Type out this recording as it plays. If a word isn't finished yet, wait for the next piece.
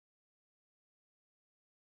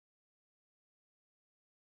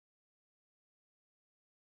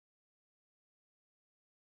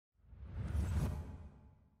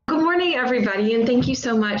morning, everybody, and thank you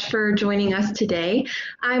so much for joining us today.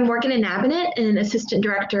 I'm Morgan Inabinet, an assistant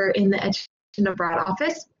director in the Education Abroad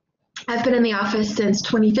office. I've been in the office since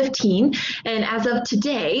 2015, and as of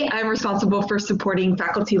today, I'm responsible for supporting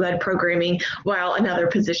faculty-led programming while another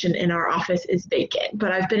position in our office is vacant.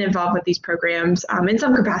 But I've been involved with these programs in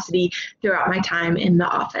some capacity throughout my time in the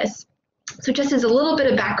office. So just as a little bit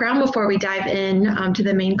of background before we dive in to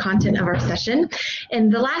the main content of our session, in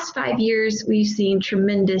the last 5 years, we've seen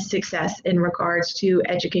tremendous success in regards to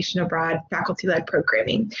Education Abroad faculty-led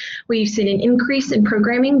programming. We've seen an increase in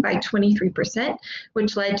programming by 23%,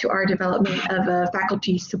 which led to our development of a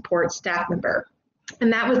faculty support staff member.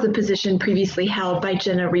 And that was the position previously held by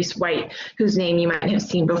Jenna Reese-White, whose name you might have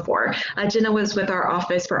seen before. Jenna was with our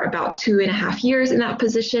office for about 2.5 years in that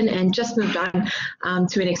position and just moved on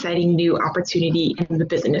to an exciting new opportunity in the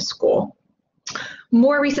business school.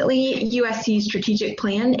 More recently, USC's strategic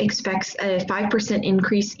plan expects a 5%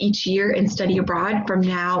 increase each year in study abroad from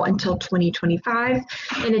now until 2025.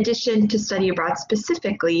 In addition to study abroad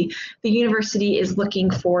specifically, the university is looking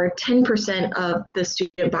for 10% of the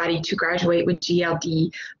student body to graduate with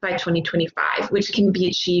GLD by 2025, which can be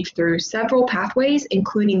achieved through several pathways,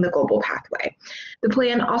 including the global pathway. The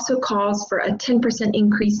plan also calls for a 10%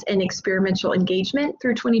 increase in experiential engagement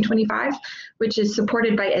through 2025, which is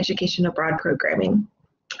supported by Education Abroad programming.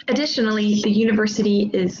 Additionally, the university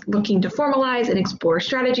is looking to formalize and explore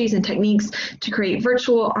strategies and techniques to create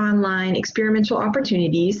virtual, online, experiential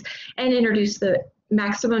opportunities and introduce the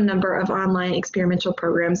maximum number of online experiential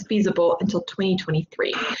programs feasible until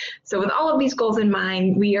 2023. So with all of these goals in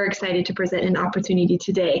mind, we are excited to present an opportunity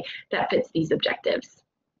today that fits these objectives.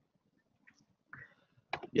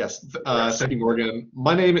 Yes, thank you, Morgan.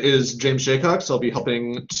 My name is James Jaycox. I'll be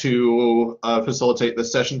helping to facilitate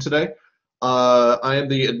this session today. I am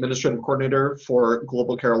the administrative coordinator for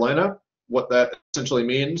Global Carolina. What that essentially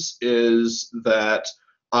means is that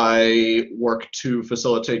I work to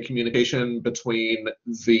facilitate communication between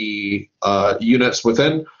the units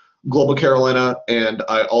within Global Carolina, and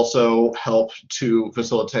I also help to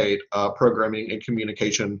facilitate programming and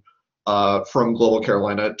communication from Global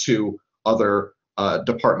Carolina to other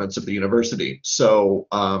departments of the university. So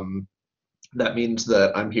that means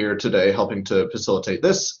that I'm here today helping to facilitate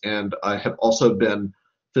this, and I have also been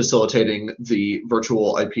facilitating the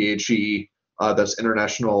virtual IPHE, that's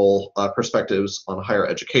International Perspectives on Higher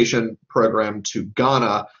Education program to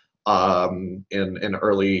Ghana in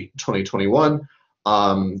early 2021.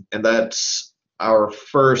 And that's our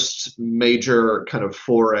first major kind of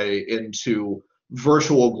foray into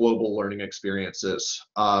virtual global learning experiences.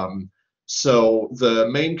 So the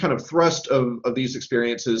main kind of thrust of these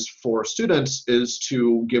experiences for students is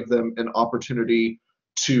to give them an opportunity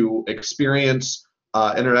to experience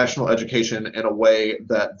international education in a way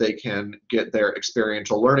that they can get their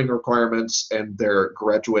experiential learning requirements and their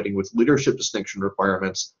graduating with leadership distinction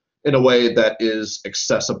requirements in a way that is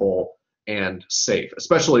accessible and safe,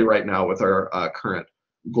 especially right now with our current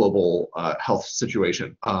global health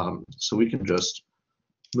situation. So we can just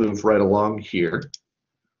move right along here.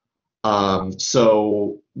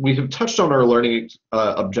 So we have touched on our learning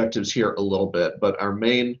objectives here a little bit, but our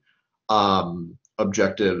main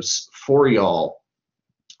objectives for y'all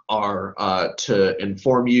are to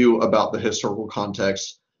inform you about the historical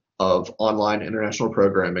context of online international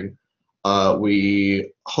programming.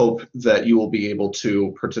 We hope that you will be able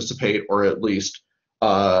to participate or at least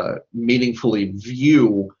meaningfully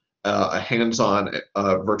view a hands-on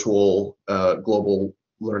virtual global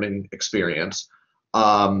learning experience.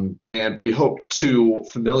 And we hope to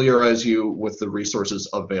familiarize you with the resources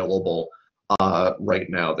available right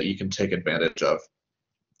now that you can take advantage of.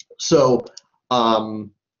 So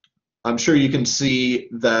I'm sure you can see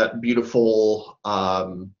that beautiful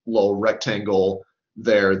little rectangle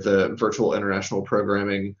there, the Virtual International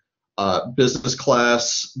Programming Business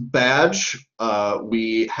Class badge.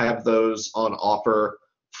 We have those on offer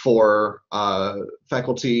for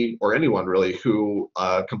faculty or anyone really who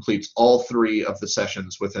completes all 3 of the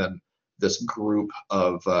sessions within this group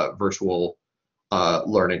of virtual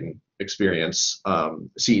learning experience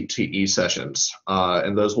CTE sessions.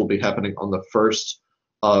 And those will be happening on the 1st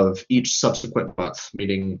of each subsequent month,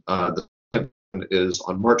 meaning the second one is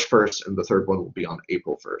on March 1st and the third one will be on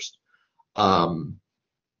April 1st.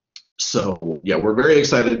 So yeah, we're very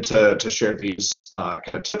excited to share these kind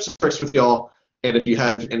of tips and tricks with y'all. And if you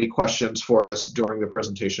have any questions for us during the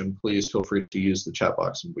presentation, please feel free to use the chat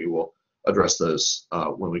box and we will address those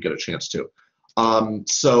when we get a chance to.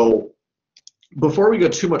 So before we go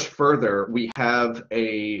too much further, we have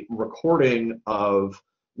a recording of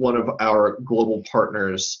one of our global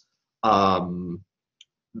partners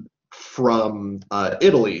from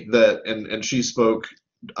Italy and she spoke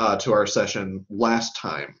to our session last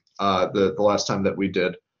time, the last time that we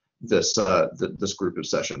did this this group of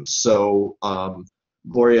sessions. So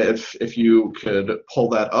Gloria, if you could pull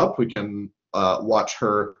that up, we can watch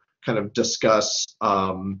her kind of discuss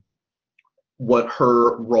what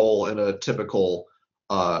her role in a typical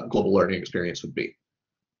global learning experience would be.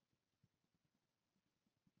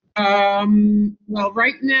 Well,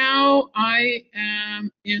 right now I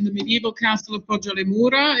am in the medieval castle of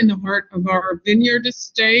Poggiolemura in the heart of our vineyard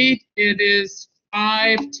estate. It is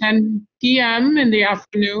 5:10 p.m. in the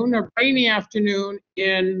afternoon, a rainy afternoon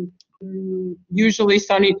in usually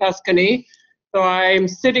sunny Tuscany. So I'm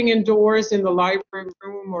sitting indoors in the library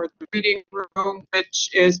room or the reading room, which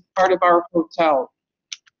is part of our hotel.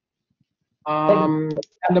 And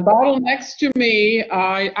the bottle next to me,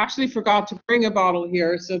 I actually forgot to bring a bottle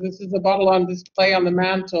here. So this is a bottle on display on the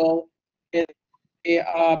mantle in the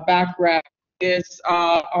background. Is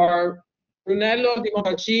our Brunello di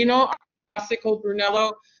Montalcino, classical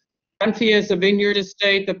Brunello. Banfi is a vineyard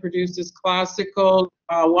estate that produces classical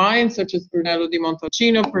wines such as Brunello di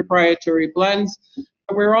Montalcino, proprietary blends.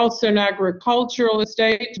 We're also an agricultural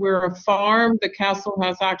estate. We're a farm. The castle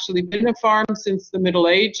has actually been a farm since the Middle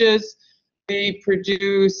Ages.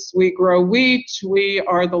 We grow wheat. We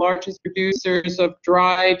are the largest producers of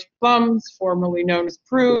dried plums, formerly known as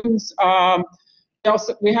prunes.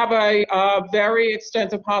 We have a very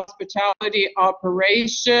extensive hospitality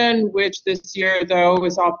operation, which this year, though,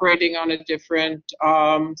 is operating on a different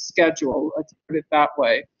schedule, let's put it that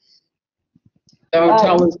way. So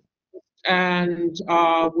and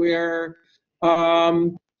we're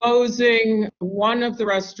closing one of the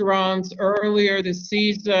restaurants earlier this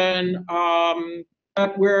season,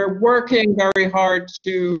 but we're working very hard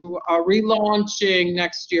to relaunching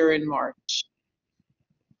next year in March.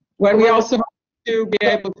 When we also hope to be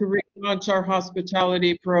able to relaunch our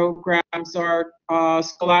hospitality programs, our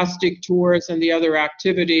scholastic tours, and the other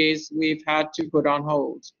activities we've had to put on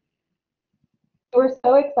hold. We're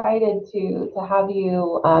so excited to have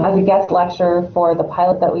you as a guest lecturer for the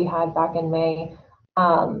pilot that we had back in May.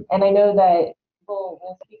 And I know that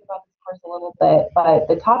we'll speak about this course a little bit, but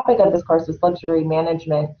the topic of this course was luxury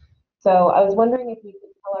management. So I was wondering if you could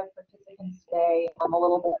tell our participants today a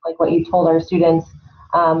little bit like what you told our students,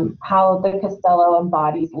 how the Castello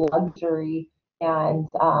embodies luxury and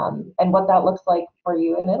what that looks like for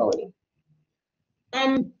you in Italy.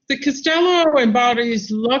 The Castello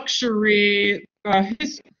embodies luxury.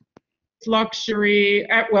 Luxury.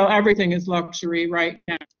 Well, everything is luxury right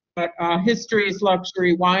now, but history is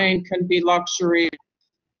luxury. Wine can be luxury.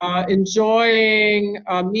 Enjoying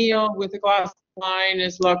a meal with a glass of wine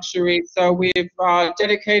is luxury. So we've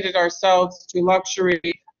dedicated ourselves to luxury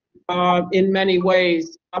in many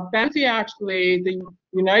ways. Banfi, actually, the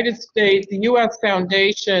United States, the U.S.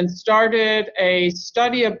 Foundation started a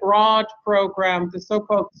study abroad program, the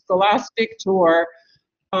so-called Scholastic Tour,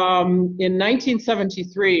 in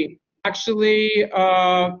 1973. Actually,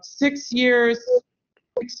 5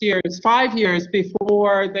 years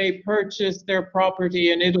before they purchased their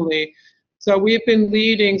property in Italy. So we've been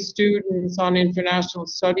leading students on international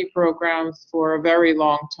study programs for a very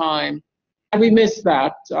long time. And we miss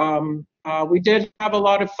that. We did have a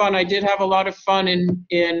lot of fun. I did have a lot of fun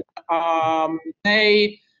in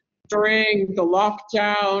May during the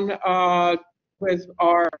lockdown with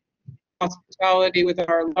our hospitality, with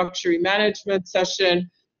our luxury management session.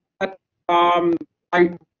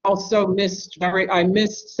 I also missed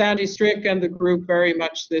Sandy Strick and the group very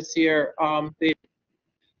much this year.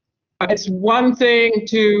 It's one thing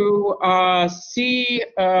to see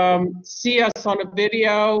us on a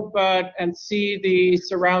video, and see the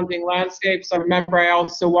surrounding landscapes. I remember I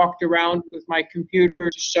also walked around with my computer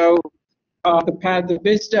to show the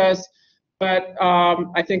vistas. But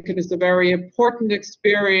I think it is a very important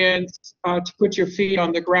experience to put your feet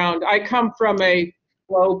on the ground. I come from a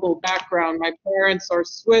global background. My parents are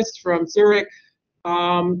Swiss from Zurich.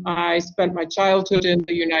 I spent my childhood in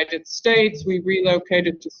the United States. We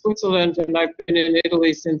relocated to Switzerland, and I've been in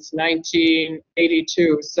Italy since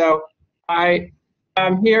 1982. So I'm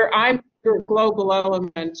here. I'm your global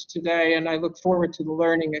element today, and I look forward to the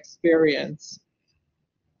learning experience.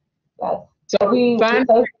 Yes. So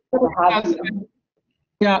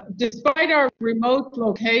yeah, despite our remote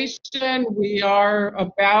location, we are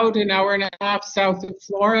about an hour and a half south of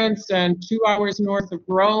Florence and 2 hours north of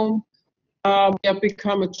Rome. We have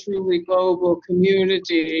become a truly global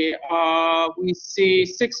community. We see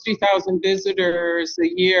 60,000 visitors a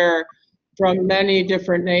year from many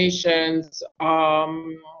different nations,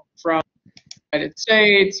 from the United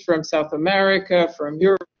States, from South America, from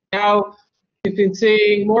Europe. Now We've been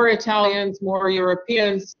seeing more Italians, more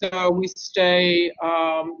Europeans, so we stay,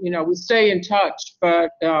 we stay in touch,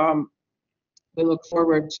 but we look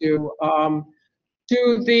forward to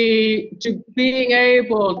being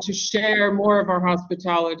able to share more of our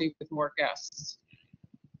hospitality with more guests.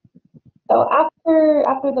 So after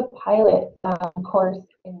the pilot course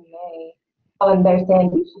in May, and there's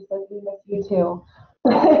Sandy, she says we miss you too.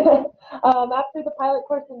 After the pilot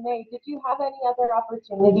course in May, did you have any other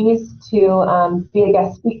opportunities to be a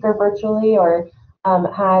guest speaker virtually, or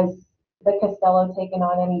has the Costello taken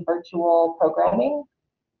on any virtual programming?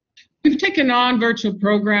 We've taken on virtual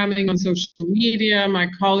programming on social media. My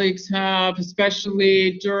colleagues have,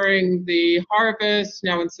 especially during the harvest,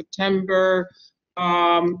 now in September,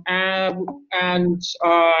 and at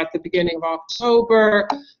the beginning of October.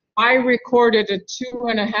 I recorded a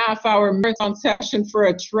 2.5-hour marathon session for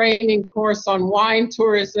a training course on wine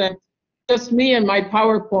tourism, just me and my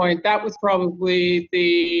PowerPoint. That was probably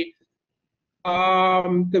the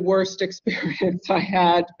worst experience I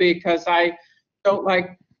had, because I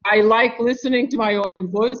like listening to my own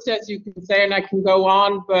voice, as you can say, and I can go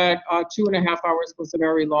on, but 2.5 hours was a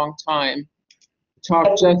very long time to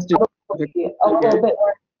talk just a little bit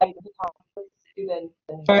more excited to talk to students.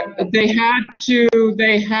 But they had to,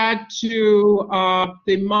 the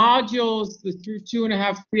modules, the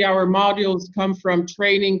 2.5, 3-hour modules come from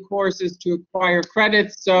training courses to acquire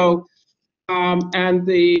credits. So, and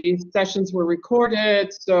the sessions were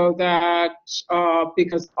recorded so that,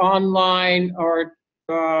 because online or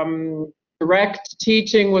direct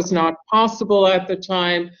teaching was not possible at the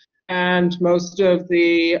time, and most of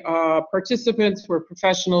the participants were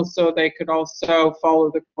professionals, so they could also follow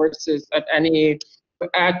the courses at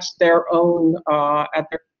their own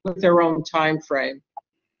with their own time frame.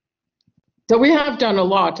 So we have done a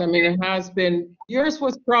lot. I mean, it has been, yours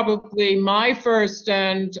was probably my first,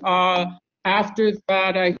 and after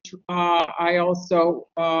that I also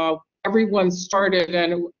everyone started,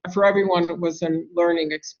 and for everyone it was a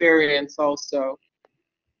learning experience also,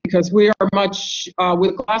 because we are much, with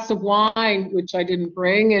a glass of wine, which I didn't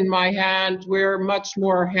bring in my hand, we're much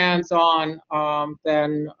more hands-on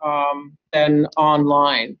than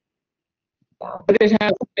online. Yeah. But it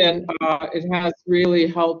has really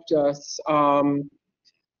helped us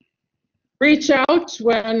reach out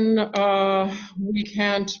when we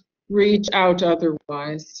can't reach out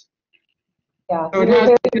otherwise. Yeah. So it has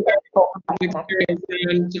been a good experience,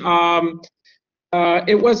 and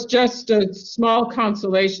it was just a small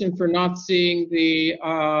consolation for not seeing the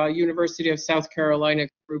University of South Carolina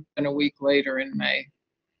group in a week later in May.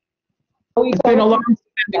 It's been a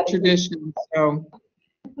long-standing tradition, so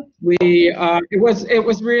it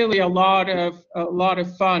was really a lot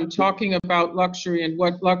of fun talking about luxury and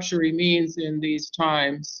what luxury means in these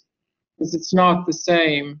times, because it's not the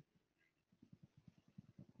same.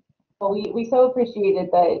 Well, we so appreciated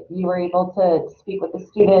that you were able to speak with the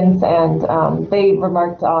students, and they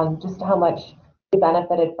remarked on just how much they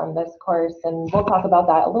benefited from this course, and we'll talk about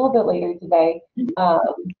that a little bit later today.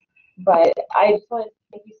 But I just wanted to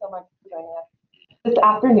thank you so much for joining us this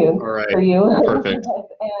afternoon. All right. For you. Perfect.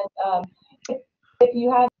 And if you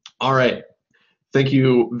have. All right. Thank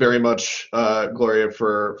you very much, Gloria,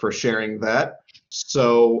 for sharing that.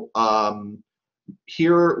 So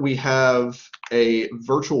here we have a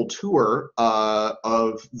virtual tour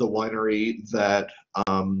of the winery that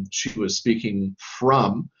she was speaking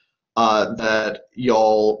from, that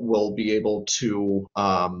y'all will be able to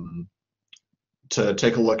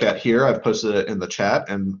take a look at here. I've posted it in the chat,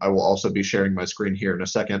 and I will also be sharing my screen here in a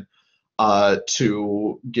second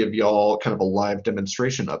to give y'all kind of a live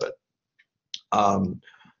demonstration of it.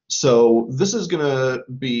 So this is going to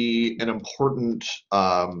be an important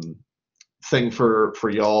thing for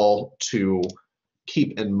y'all to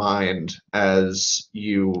keep in mind as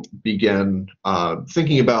you begin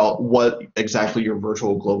thinking about what exactly your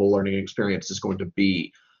virtual global learning experience is going to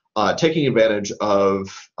be. Taking advantage of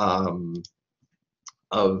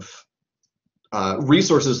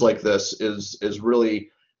resources like this is really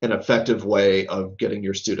an effective way of getting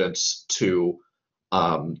your students to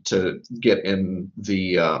get in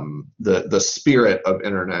the spirit of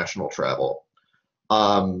international travel.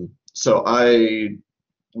 So I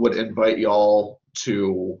would invite y'all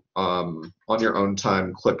to, on your own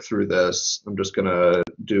time, click through this. I'm just gonna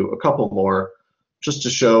do a couple more just to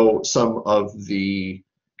show some of the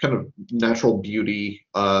kind of natural beauty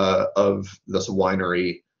of this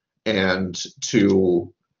winery, and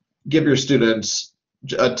to give your students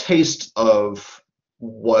a taste of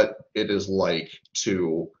what it is like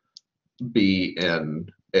to be in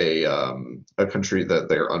a country that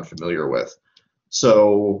they're unfamiliar with.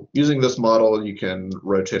 So using this model, you can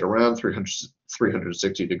rotate around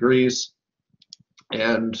 360 degrees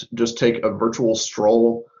and just take a virtual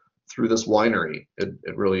stroll through this winery.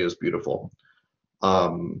 It really is beautiful.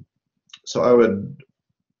 So I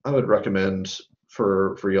would recommend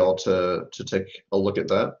for y'all to take a look at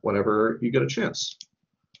that whenever you get a chance.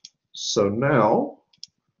 So now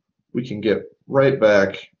we can get right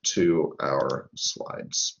back to our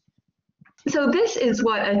slides. So this is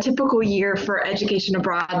what a typical year for education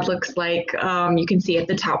abroad looks like. You can see at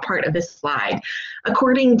the top part of this slide.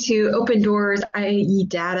 According to Open Doors IAE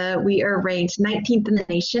data, we are ranked 19th in the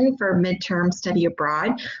nation for midterm study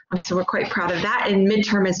abroad. So we're quite proud of that. And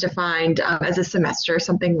midterm is defined as a semester,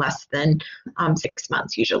 something less than 6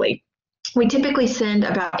 months usually. We typically send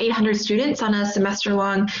about 800 students on a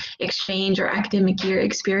semester-long exchange or academic year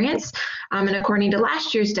experience. And according to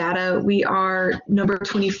last year's data, we are number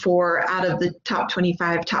 24 out of the top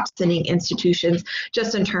 25 top sending institutions,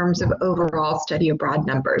 just in terms of overall study abroad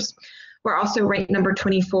numbers. We're also ranked number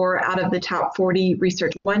 24 out of the top 40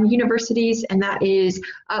 Research One universities, and that is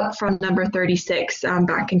up from number 36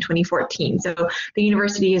 back in 2014. So the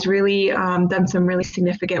university has really done some really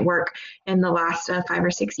significant work in the last 5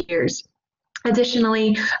 or 6 years.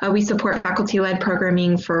 Additionally, we support faculty-led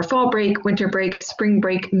programming for fall break, winter break, spring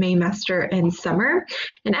break, Maymester, and summer.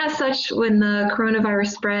 And as such, when the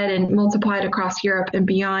coronavirus spread and multiplied across Europe and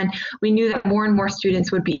beyond, we knew that more and more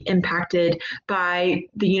students would be impacted by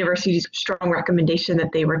the university's strong recommendation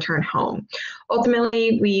that they return home.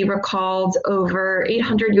 Ultimately, we recalled over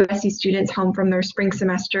 800 USC students home from their spring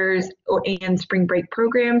semesters and spring break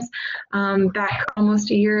programs back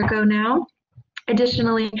almost a year ago now.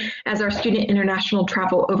 Additionally, as our Student International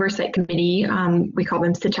Travel Oversight Committee, we call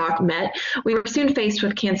them SITOC, met, we were soon faced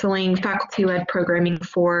with canceling faculty-led programming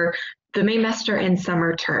for the Maymester and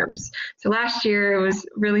summer terms. So last year it was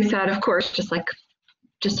really sad, of course,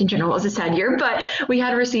 just in general, it was a sad year, but we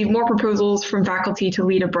had received more proposals from faculty to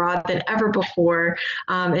lead abroad than ever before,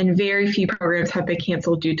 and very few programs have been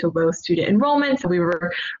canceled due to low student enrollment. So we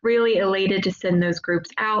were really elated to send those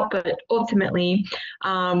groups out, but ultimately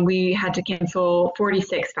we had to cancel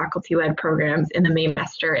 46 faculty-led programs in the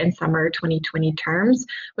Maymester and summer 2020 terms,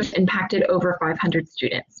 which impacted over 500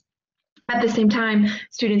 students. At the same time,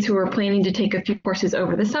 students who were planning to take a few courses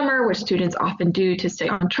over the summer, which students often do to stay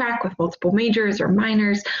on track with multiple majors or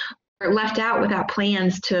minors, were left out without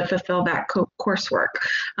plans to fulfill that coursework.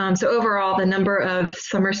 So overall, the number of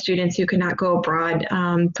summer students who could not go abroad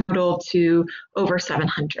totaled to over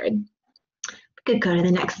 700. We could go to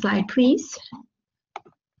the next slide, please.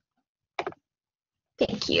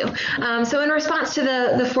 Thank you. So in response to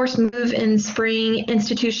the forced move in spring,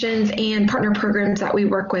 institutions and partner programs that we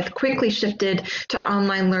work with quickly shifted to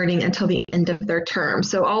online learning until the end of their term.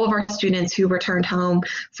 So all of our students who returned home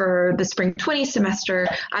for the spring 20 semester,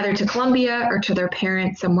 either to Columbia or to their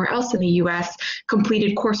parents somewhere else in the US,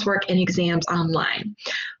 completed coursework and exams online.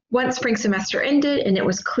 Once spring semester ended and it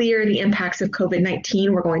was clear the impacts of COVID-19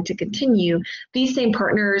 were going to continue, these same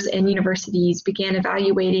partners and universities began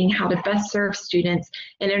evaluating how to best serve students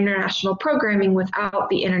in international programming without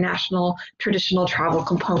the international traditional travel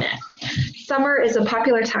component. Summer is a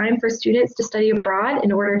popular time for students to study abroad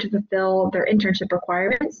in order to fulfill their internship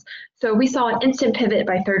requirements. So we saw an instant pivot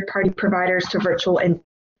by third-party providers to virtual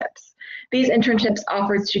internships. These internships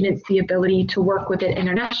offered students the ability to work with an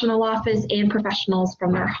international office and professionals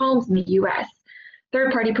from their homes in the US.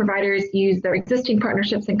 Third-party providers use their existing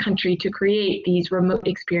partnerships in country to create these remote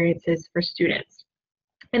experiences for students.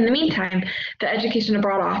 In the meantime, the Education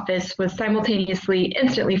Abroad Office was simultaneously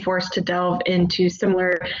instantly forced to delve into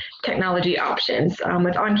similar technology options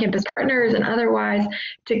with on-campus partners and otherwise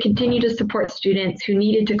to continue to support students who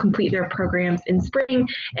needed to complete their programs in spring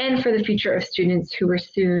and for the future of students who were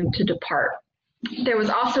soon to depart. There was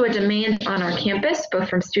also a demand on our campus, both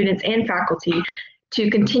from students and faculty, to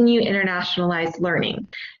continue internationalized learning.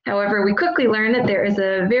 However, we quickly learned that there is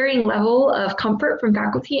a varying level of comfort from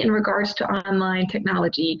faculty in regards to online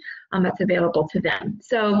technology that's available to them.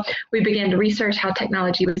 So we began to research how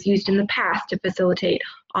technology was used in the past to facilitate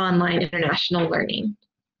online international learning.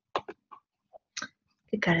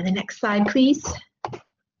 Could go to the next slide, please.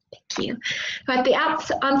 Thank you. At the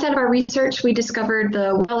onset of our research, we discovered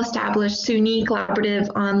the well-established SUNY Collaborative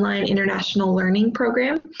Online International Learning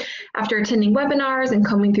Program. After attending webinars and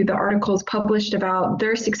combing through the articles published about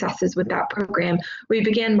their successes with that program, we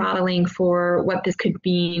began modeling for what this could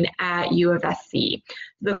mean at U of SC.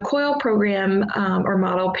 The COIL program or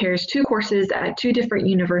model pairs 2 courses at 2 different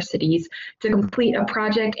universities to complete a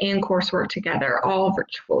project and coursework together, all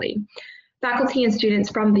virtually. Faculty and students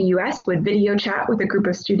from the US would video chat with a group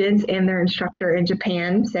of students and their instructor in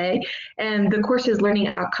Japan, say, and the course's learning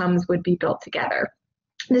outcomes would be built together.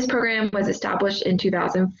 This program was established in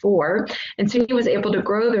 2004, and SUNY was able to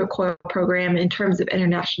grow their COIL program in terms of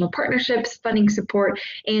international partnerships, funding support,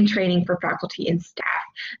 and training for faculty and staff.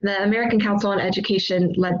 The American Council on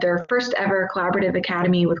Education led their first ever collaborative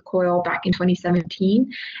academy with COIL back in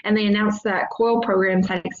 2017, and they announced that COIL programs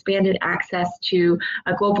had expanded access to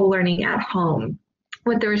global learning at home.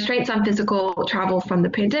 With the restraints on physical travel from the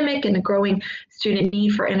pandemic and a growing student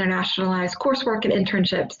need for internationalized coursework and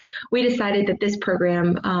internships, we decided that this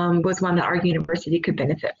program was one that our university could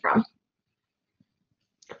benefit from.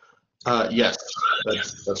 Yes,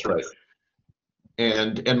 that's right.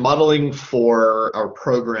 And in modeling for our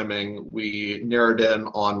programming, we narrowed in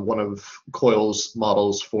on one of COIL's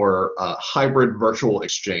models for hybrid virtual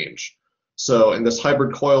exchange. So in this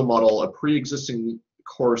hybrid COIL model, a pre-existing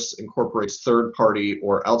course incorporates third-party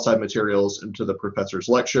or outside materials into the professor's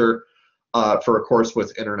lecture for a course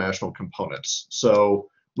with international components. So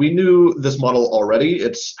we knew this model already.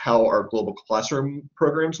 It's how our global classroom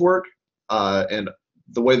programs work. And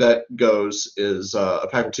the way that goes is a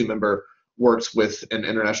faculty member works with an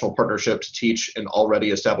international partnership to teach an already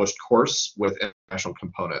established course with international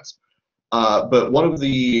components. But one of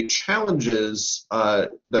the challenges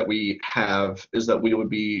that we have is that we would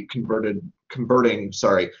be converting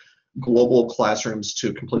global classrooms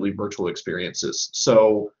to completely virtual experiences.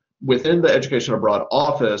 So within the Education Abroad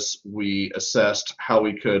office, we assessed how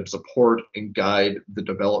we could support and guide the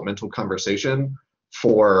developmental conversation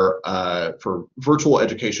for virtual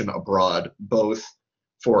education abroad, both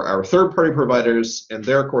for our third-party providers and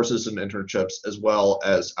their courses and internships, as well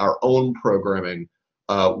as our own programming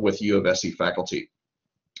with U of SC faculty.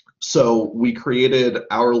 So we created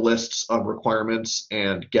our lists of requirements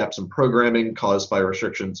and gaps in programming caused by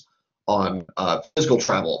restrictions on physical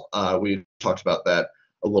travel. We talked about that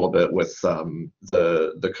a little bit with the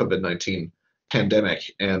COVID-19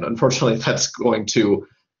 pandemic, and unfortunately that's going to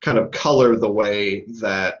kind of color the way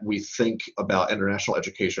that we think about international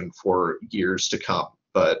education for years to come.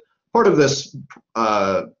 But part of this,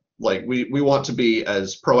 we want to be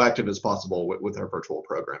as proactive as possible with our virtual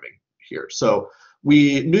programming here. So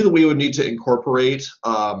we knew that we would need to incorporate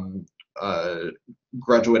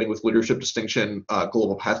graduating with leadership distinction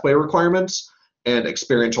global pathway requirements and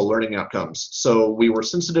experiential learning outcomes. So we were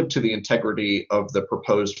sensitive to the integrity of the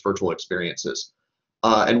proposed virtual experiences.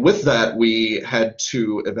 And with that, we had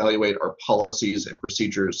to evaluate our policies and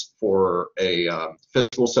procedures for a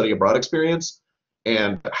physical study abroad experience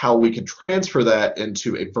and how we can transfer that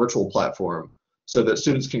into a virtual platform so that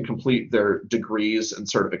students can complete their degrees and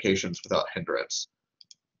certifications without hindrance.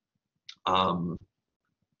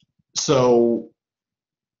 So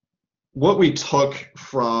what we took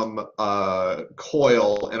from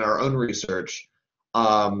COIL and our own research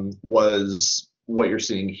was what you're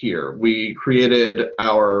seeing here. We created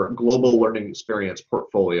our global learning experience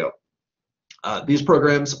portfolio. These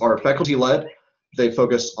programs are faculty-led. They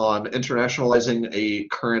focus on internationalizing a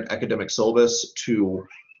current academic syllabus to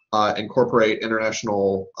incorporate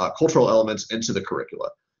international cultural elements into the curricula.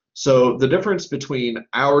 So the difference between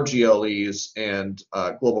our GLEs and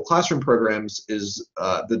global classroom programs is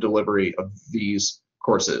the delivery of these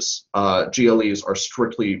courses. GLEs are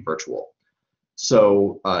strictly virtual.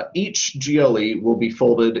 So each GLE will be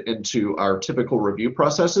folded into our typical review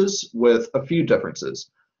processes with a few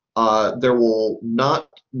differences. There will not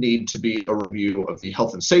need to be a review of the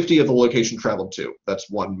health and safety of the location traveled to. That's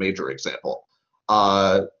one major example.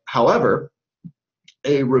 However,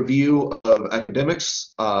 a review of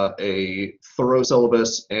academics, a thorough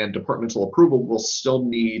syllabus, and departmental approval will still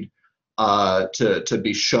need to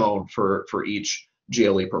be shown for each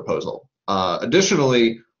GLE proposal.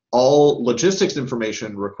 Additionally, all logistics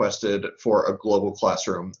information requested for a global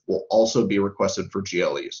classroom will also be requested for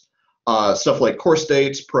GLEs. Stuff like course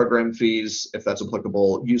dates, program fees, if that's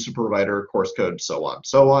applicable, use of provider, course code, so on,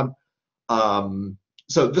 so on.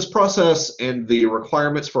 So this process and the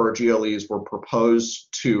requirements for our GLEs were proposed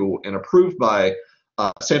to and approved by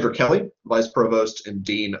Sandra Kelly, Vice Provost and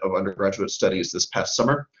Dean of Undergraduate Studies this past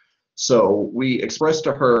summer. So we expressed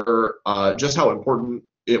to her just how important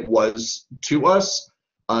it was to us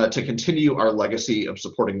to continue our legacy of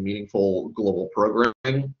supporting meaningful global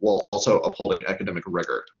programming while also upholding academic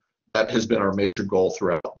rigor. That has been our major goal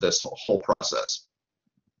throughout this whole process.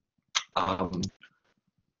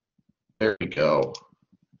 There we go.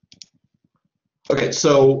 Okay,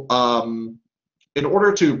 so in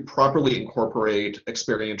order to properly incorporate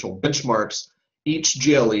experiential benchmarks, each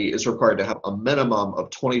GLE is required to have a minimum of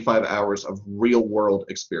 25 hours of real-world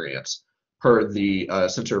experience. per the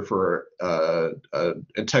Center for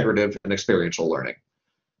Integrative and Experiential Learning.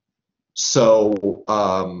 So,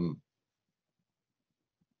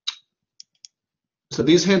 so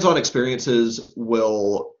these hands-on experiences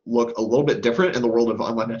will look a little bit different in the world of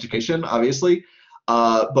online education, obviously,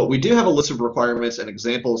 but we do have a list of requirements and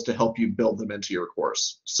examples to help you build them into your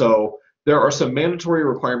course. So there are some mandatory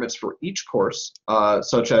requirements for each course,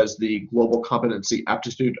 such as the Global Competency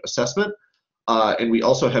Aptitude Assessment, and we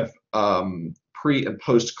also have pre and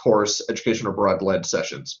post-course Education Abroad-led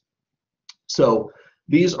sessions. So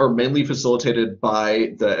these are mainly facilitated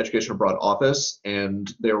by the Education Abroad office,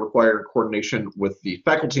 and they require coordination with the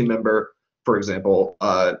faculty member, for example,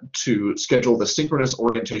 to schedule the synchronous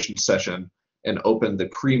orientation session and open the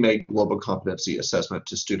pre-made Global Competency Assessment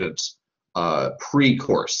to students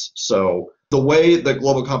pre-course. So the way that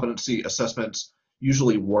Global Competency Assessments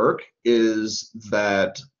usually work is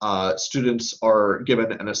that students are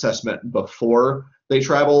given an assessment before they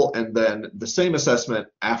travel, and then the same assessment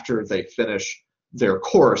after they finish their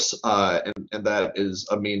course, and that is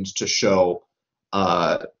a means to show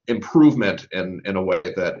improvement in a way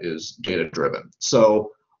that is data-driven.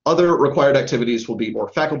 So other required activities will be more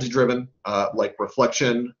faculty-driven, like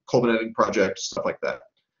reflection, culminating projects, stuff like that.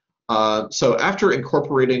 So after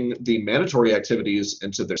incorporating the mandatory activities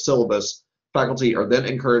into their syllabus, faculty are then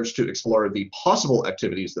encouraged to explore the possible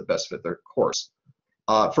activities that best fit their course.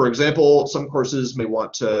 For example, some courses may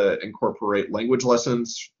want to incorporate language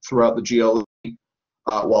lessons throughout the GLE,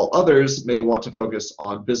 while others may want to focus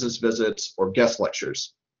on business visits or guest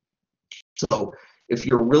lectures. So if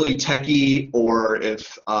you're really techie, or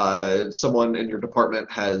if someone in your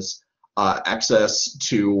department has access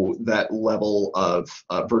to that level of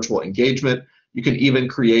virtual engagement, you can even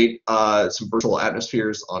create some virtual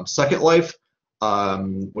atmospheres on Second Life,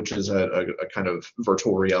 which is a kind of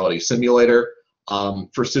virtual reality simulator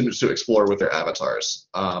for students to explore with their avatars.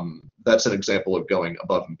 That's an example of going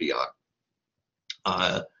above and beyond.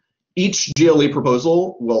 Each GLE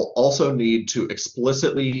proposal will also need to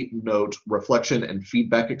explicitly note reflection and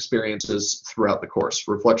feedback experiences throughout the course.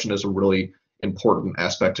 Reflection is a really important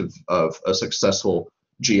aspect of a successful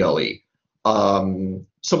GLE.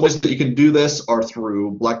 Some ways that you can do this are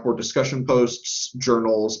through Blackboard discussion posts,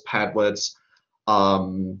 journals, Padlets,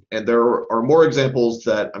 and there are more examples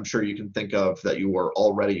that I'm sure you can think of that you are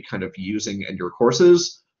already kind of using in your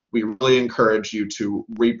courses. We really encourage you to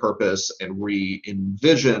repurpose and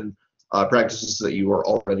re-envision practices that you are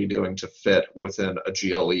already doing to fit within a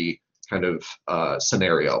GLE kind of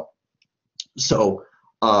scenario. So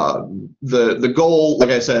the goal, like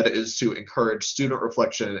I said, is to encourage student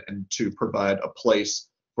reflection and to provide a place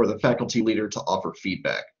for the faculty leader to offer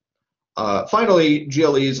feedback. Finally,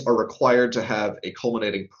 GLEs are required to have a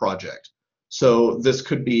culminating project. So this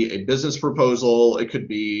could be a business proposal, it could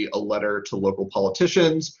be a letter to local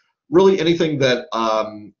politicians, really anything that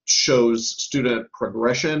shows student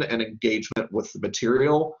progression and engagement with the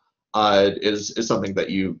material is something that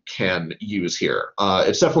you can use here.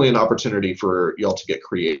 It's definitely an opportunity for y'all to get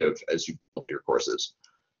creative as you build your courses.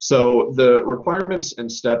 So the requirements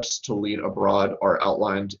and steps to lead abroad are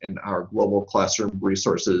outlined in our Global Classroom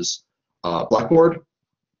Resources Blackboard,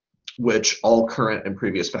 which all current and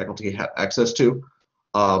previous faculty have access to.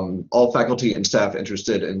 All faculty and staff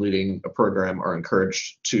interested in leading a program are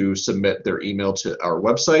encouraged to submit their email to our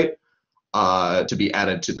website to be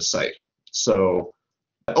added to the site. So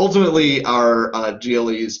ultimately, our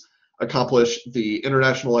GLEs accomplish the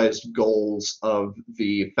internationalized goals of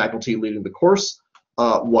the faculty leading the course,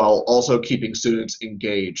 while also keeping students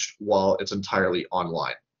engaged while it's entirely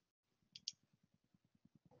online.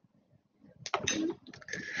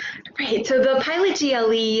 Right, so the pilot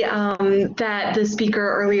GLE that the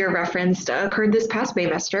speaker earlier referenced occurred this past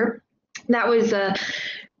semester. That was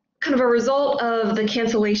kind of a result of the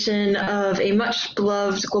cancellation of a much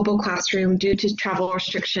beloved global classroom due to travel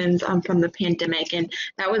restrictions from the pandemic. And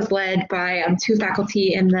that was led by two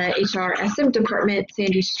faculty in the HRSM department,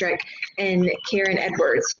 Sandy Strick and Karen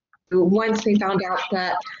Edwards. Once they found out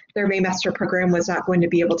that their Maymester program was not going to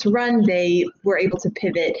be able to run, they were able to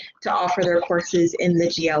pivot to offer their courses in the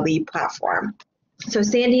GLE platform. So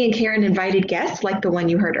Sandy and Karen invited guests, like the one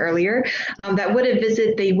you heard earlier, that would have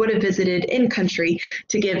visited in country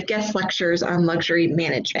to give guest lectures on luxury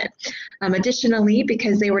management. Additionally,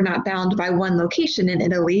 because they were not bound by one location in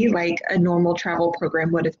Italy, like a normal travel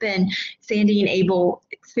program would have been, Sandy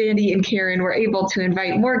and Karen were able to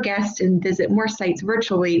invite more guests and visit more sites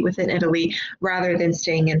virtually within Italy rather than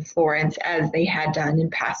staying in Florence as they had done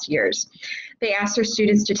in past years. They asked their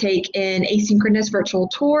students to take an asynchronous virtual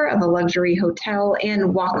tour of a luxury hotel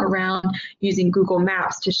and walk around using Google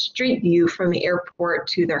Maps to street view from the airport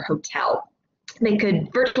to their hotel. They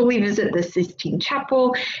could virtually visit the Sistine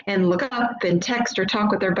Chapel and look up and text or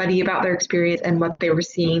talk with their buddy about their experience and what they were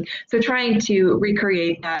seeing. So trying to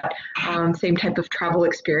recreate that same type of travel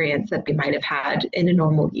experience that they might have had in a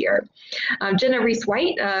normal year. Jenna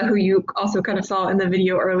Reese-White, who you also kind of saw in the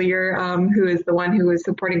video earlier, who is the one who was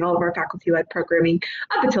supporting all of our faculty-led programming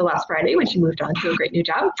up until last Friday when she moved on to a great new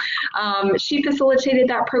job. She facilitated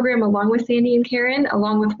that program along with Sandy and Karen,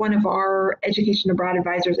 along with one of our Education Abroad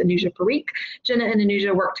advisors, Anuja Parikh. Jenna and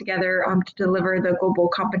Anuja worked together to deliver the global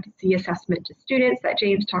competency assessment to students that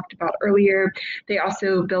James talked about earlier. They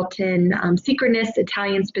also built in synchronous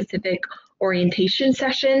Italian-specific orientation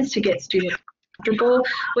sessions to get students comfortable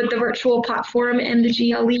with the virtual platform and the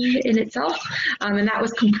GLE in itself. And that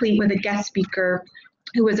was complete with a guest speaker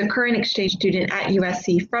who was a current exchange student at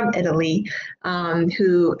USC from Italy,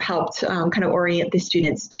 who helped kind of orient the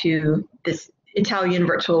students to this Italian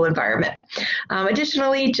virtual environment.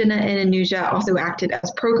 Additionally, Jenna and Anuja also acted as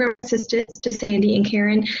program assistants to Sandy and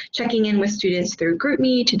Karen, checking in with students through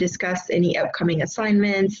GroupMe to discuss any upcoming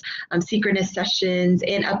assignments, synchronous sessions,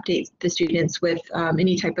 and update the students with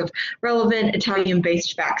any type of relevant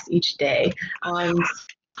Italian-based facts each day.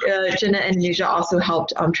 Jenna and Anuja also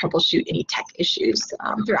helped troubleshoot any tech issues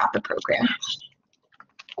throughout the program.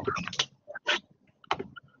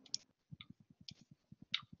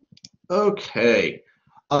 Okay,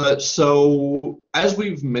 so as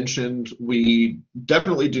we've mentioned, we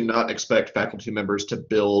definitely do not expect faculty members to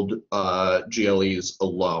build GLEs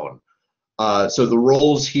alone. So the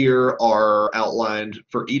roles here are outlined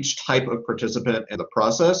for each type of participant in the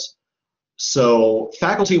process. So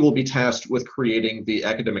faculty will be tasked with creating the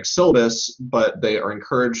academic syllabus, but they are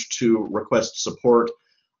encouraged to request support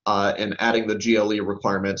in adding the GLE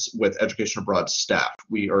requirements with Education Abroad staff.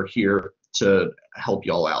 We are here to help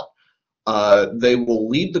y'all out. They will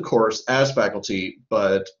lead the course as faculty,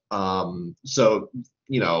 but so,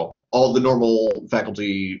 you know, all the normal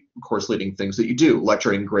faculty course leading things that you do,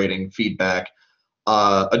 lecturing, grading, feedback.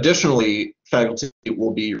 Additionally, faculty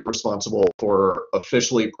will be responsible for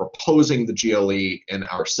officially proposing the GLE in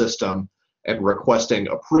our system and requesting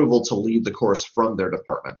approval to lead the course from their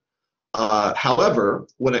department. However,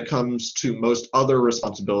 when it comes to most other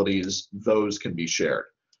responsibilities, those can be shared.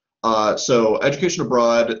 So Education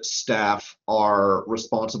Abroad staff are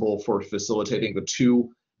responsible for facilitating the 2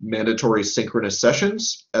 mandatory synchronous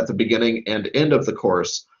sessions at the beginning and end of the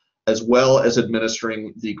course, as well as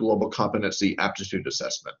administering the Global Competency Aptitude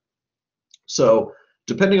Assessment. So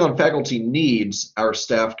depending on faculty needs, our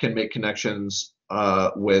staff can make connections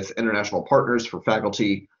with international partners for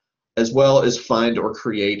faculty, as well as find or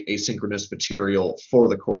create asynchronous material for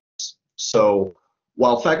the course. So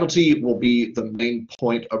while faculty will be the main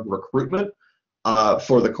point of recruitment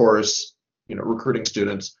for the course, you know, recruiting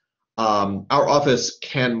students, our office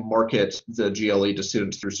can market the GLE to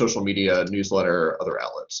students through social media, newsletter, other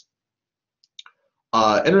outlets.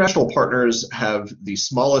 International partners have the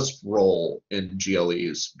smallest role in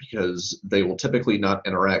GLEs because they will typically not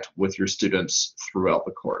interact with your students throughout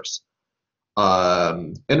the course.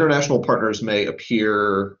 International partners may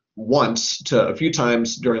appear once to a few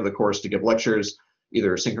times during the course to give lectures,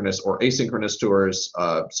 either synchronous or asynchronous tours,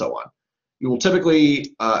 so on. You will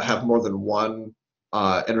typically have more than one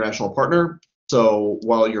international partner, so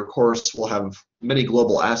while your course will have many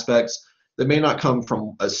global aspects, they may not come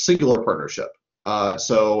from a singular partnership.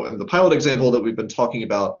 So in the pilot example that we've been talking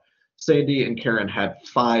about, Sandy and Karen had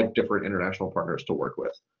 5 different international partners to work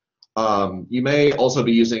with. You may also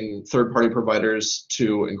be using third-party providers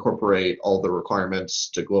to incorporate all the requirements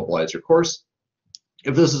to globalize your course.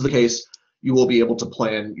 If this is the case, you will be able to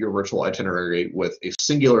plan your virtual itinerary with a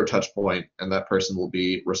singular touch point, and that person will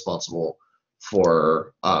be responsible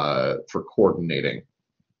for coordinating.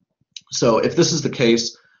 So if this is the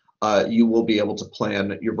case, you will be able to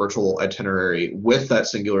plan your virtual itinerary with that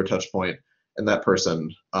singular touch point, and that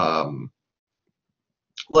person,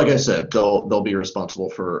 like I said, they'll be responsible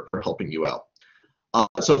for helping you out.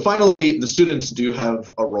 So finally, the students do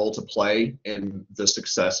have a role to play in the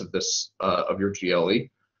success of this of your GLE.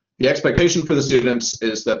 The expectation for the students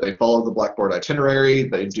is that they follow the Blackboard itinerary,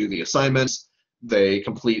 they do the assignments, they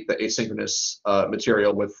complete the asynchronous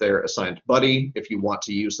material with their assigned buddy if you want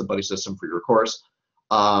to use the buddy system for your course,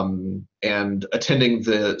 and attending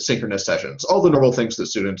the synchronous sessions, all the normal things that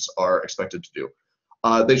students are expected to do.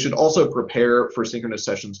 They should also prepare for synchronous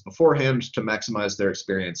sessions beforehand to maximize their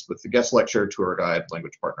experience with the guest lecturer, tour guide,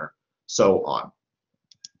 language partner, so on.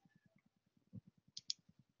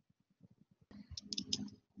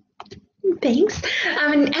 Thanks.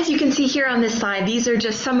 And as you can see here on this slide, these are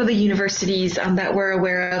just some of the universities that we're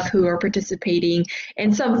aware of who are participating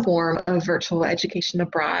in some form of virtual education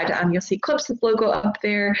abroad. You'll see CLPS's logo up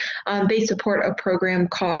there. They support a program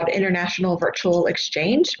called International Virtual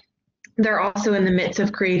Exchange. They're also in the midst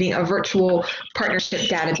of creating a virtual partnership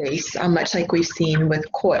database, much like we've seen with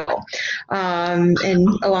COIL. And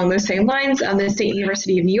along those same lines, the State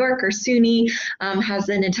University of New York, or SUNY, has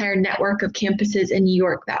an entire network of campuses in New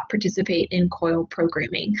York that participate in COIL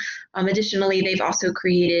programming. Additionally, they've also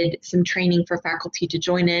created some training for faculty to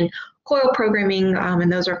join in COIL programming,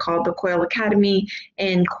 and those are called the COIL Academy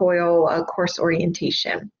and COIL Course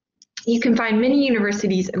Orientation. You can find many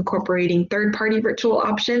universities incorporating third-party virtual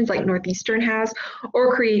options like Northeastern has,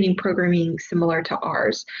 or creating programming similar to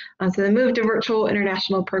ours. So the move to virtual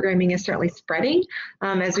international programming is certainly spreading,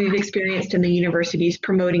 as we've experienced in the universities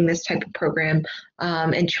promoting this type of program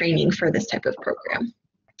and training for this type of program.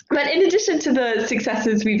 But in addition to the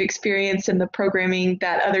successes we've experienced in the programming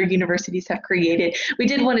that other universities have created, we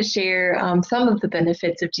did want to share some of the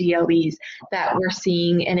benefits of GLEs that we're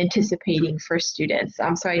seeing and anticipating for students.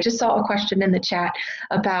 So I just saw a question in the chat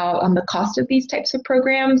about the cost of these types of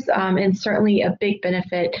programs, and certainly a big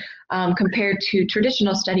benefit compared to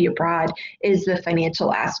traditional study abroad is the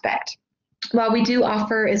financial aspect. While we do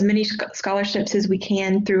offer as many scholarships as we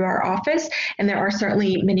can through our office, and there are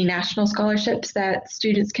certainly many national scholarships that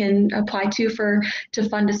students can apply to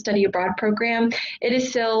fund a study abroad program, it is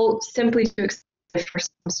still simply too expensive for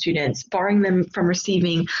some students, barring them from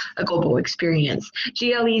receiving a global experience.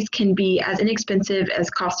 GLEs can be as inexpensive as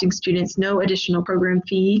costing students no additional program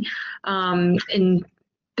fee, and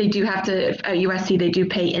they do have to, at USC, they do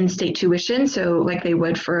pay in-state tuition, so like they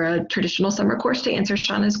would for a traditional summer course, to answer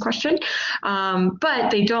Shauna's question. But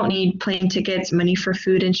they don't need plane tickets, money for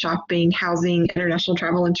food and shopping, housing, international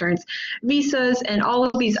travel insurance, visas, and all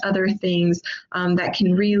of these other things that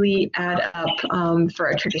can really add up for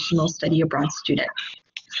a traditional study abroad student.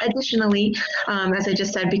 Additionally, as I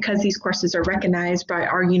just said, because these courses are recognized by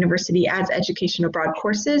our university as education abroad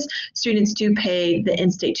courses, students do pay the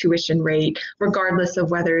in-state tuition rate regardless of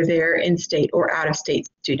whether they're in-state or out-of-state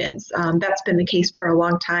students. That's been the case for a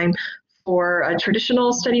long time for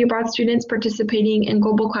traditional study abroad students participating in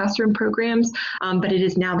global classroom programs, but it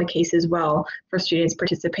is now the case as well for students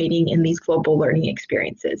participating in these global learning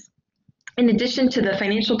experiences. In addition to the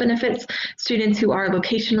financial benefits, students who are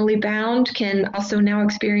locationally bound can also now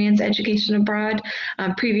experience education abroad.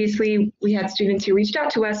 Previously, we had students who reached out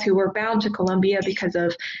to us who were bound to Columbia because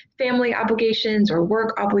of family obligations or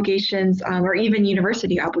work obligations, or even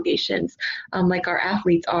university obligations, like our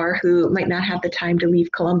athletes are, who might not have the time to leave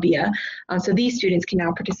Columbia. So these students can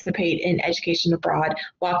now participate in education abroad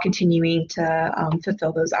while continuing to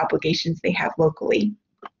fulfill those obligations they have locally.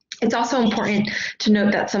 It's also important to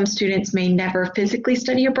note that some students may never physically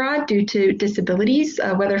study abroad due to disabilities,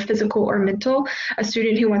 whether physical or mental. A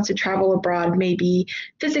student who wants to travel abroad may be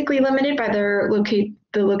physically limited by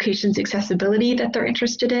the location's accessibility that they're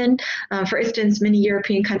interested in. For instance, many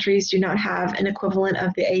European countries do not have an equivalent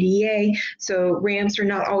of the ADA, so ramps are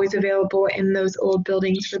not always available in those old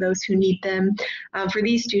buildings for those who need them. For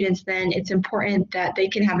these students, then, it's important that they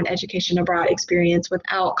can have an education abroad experience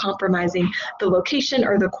without compromising the location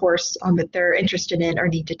or the course that they're interested in or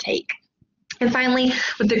need to take. And finally,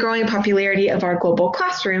 with the growing popularity of our global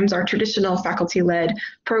classrooms, our traditional faculty-led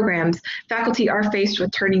programs, faculty are faced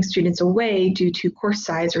with turning students away due to course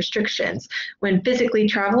size restrictions. When physically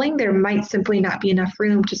traveling, there might simply not be enough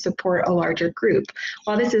room to support a larger group.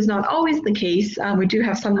 While this is not always the case, we do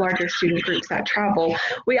have some larger student groups that travel.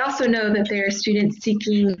 We also know that there are students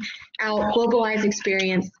seeking out globalized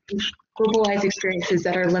experiences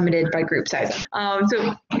that are limited by group size.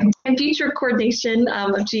 So in future coordination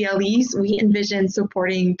of GLEs, we envision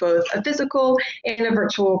supporting both a physical and a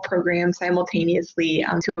virtual program simultaneously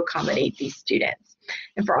to accommodate these students.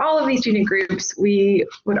 And for all of these student groups, we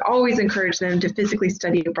would always encourage them to physically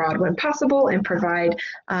study abroad when possible and provide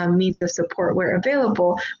means of support where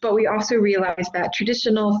available. But we also realize that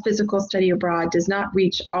traditional physical study abroad does not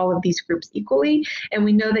reach all of these groups equally. And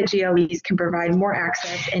we know that GLEs can provide more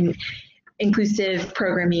access and inclusive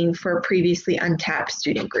programming for previously untapped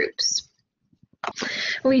student groups.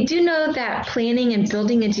 We do know that planning and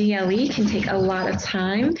building a GLE can take a lot of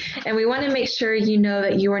time, and we want to make sure you know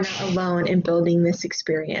that you are not alone in building this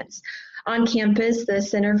experience. On campus, the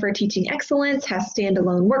Center for Teaching Excellence has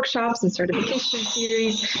standalone workshops and certification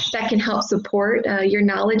series that can help support your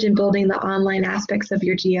knowledge in building the online aspects of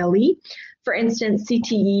your GLE. For instance,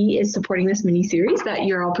 CTE is supporting this mini-series that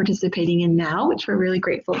you're all participating in now, which we're really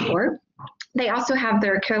grateful for. They also have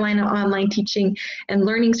their Carolina Online Teaching and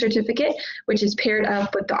Learning Certificate, which is paired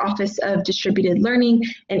up with the Office of Distributed Learning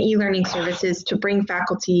and e-learning services to bring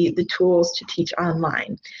faculty the tools to teach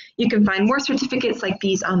online. You can find more certificates like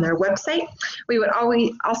these on their website. We would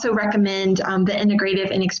always also recommend the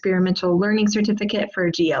Integrative and Experimental Learning Certificate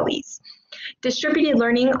for GLEs. Distributed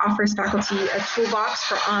Learning offers faculty a toolbox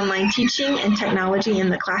for online teaching and technology in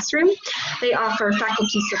the classroom. They offer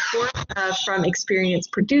faculty support from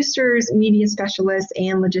experienced producers, media specialists,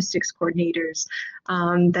 and logistics coordinators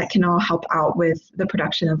that can all help out with the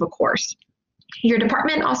production of a course. Your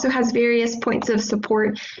department also has various points of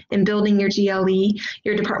support in building your GLE.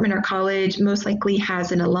 Your department or college most likely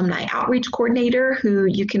has an alumni outreach coordinator who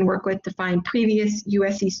you can work with to find previous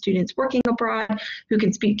USC students working abroad who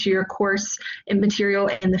can speak to your course and material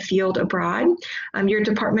in the field abroad. Your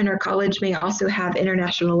department or college may also have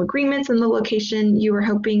international agreements in the location you are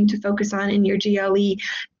hoping to focus on in your GLE.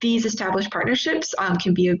 These established partnerships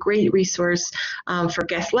can be a great resource for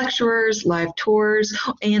guest lecturers, live tours,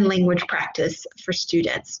 and language practice for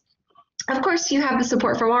students. Of course, you have the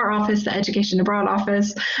support from our office, the Education Abroad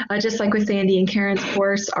office. Just like with Sandy and Karen's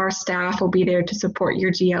course, our staff will be there to support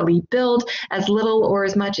your GLE build as little or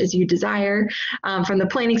as much as you desire. From the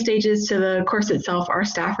planning stages to the course itself, our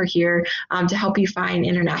staff are here to help you find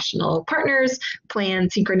international partners, plan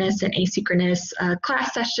synchronous and asynchronous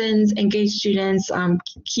class sessions, engage students,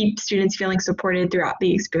 keep students feeling supported throughout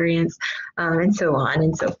the experience, and so on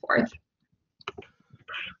and so forth.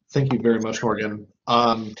 Thank you very much, Morgan.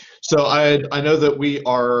 So I know that we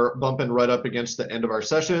are bumping right up against the end of our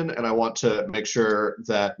session, and I want to make sure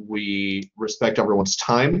that we respect everyone's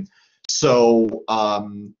time. So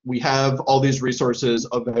we have all these resources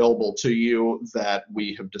available to you that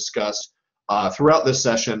we have discussed throughout this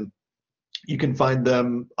session. You can find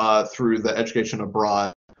them through the Education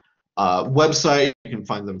Abroad website. You can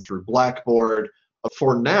find them through Blackboard.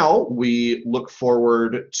 For now, we look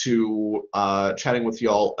forward to chatting with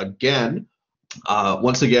y'all again.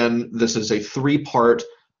 Once again, this is a 3-part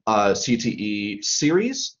CTE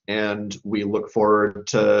series, and we look forward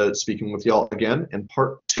to speaking with y'all again in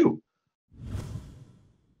part 2.